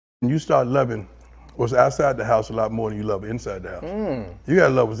You start loving what's outside the house a lot more than you love inside the house. You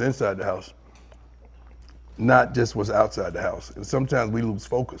gotta love what's inside the house, not just what's outside the house. And sometimes we lose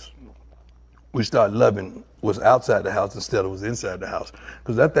focus. We start loving what's outside the house instead of what's inside the house.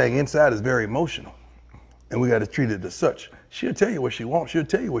 Because that thing inside is very emotional. And we gotta treat it as such. She'll tell you what she wants, she'll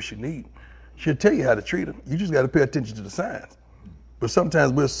tell you what she needs. She'll tell you how to treat her. You just gotta pay attention to the signs. But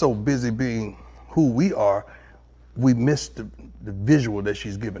sometimes we're so busy being who we are, we miss the visual that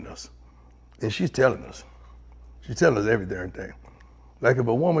she's giving us. And she's telling us. She's telling us every darn thing. Like if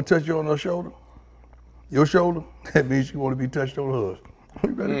a woman touch you on her shoulder, your shoulder, that means she want to be touched on hers. You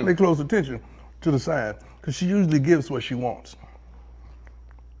better pay close attention to the signs, because she usually gives what she wants.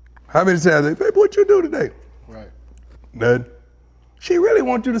 How many times they, baby, what you do today? Right. Nothing. She really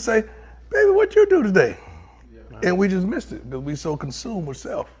wants you to say, baby, what you do today? Yeah. And we just missed it because we so consumed with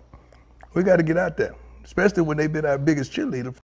self. We got to get out there, especially when they've been our biggest cheerleader